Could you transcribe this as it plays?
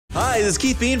Hi, this is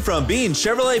Keith Bean from Bean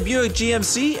Chevrolet Buick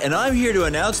GMC, and I'm here to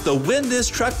announce the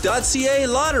winthistruck.ca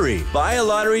lottery. Buy a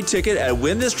lottery ticket at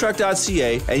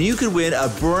winthistruck.ca and you could win a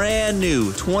brand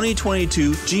new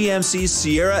 2022 GMC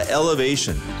Sierra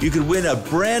Elevation. You could win a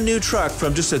brand new truck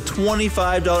from just a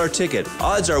 $25 ticket.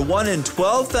 Odds are 1 in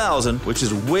 12,000, which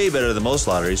is way better than most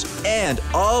lotteries, and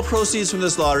all proceeds from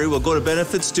this lottery will go to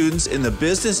benefit students in the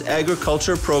Business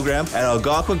Agriculture program at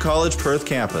Algonquin College, Perth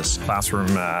Campus.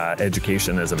 Classroom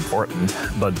education is important,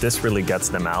 but this really gets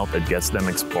them out. It gets them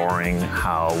exploring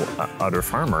how other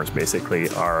farmers basically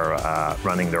are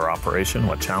running their operation,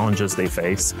 what challenges they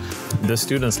face. The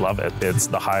students love it. It's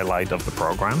the highlight of the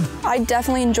program. I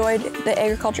definitely enjoyed the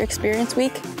Agriculture Experience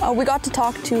Week. We got to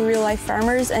talk to real-life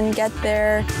farmers and get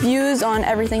their views on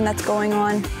everything that's going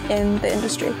on in the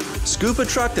industry. Scoop a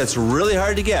truck that's really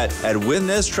hard to get at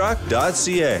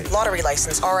winthistruck.ca. Lottery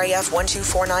license RAF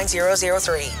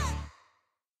 1249003.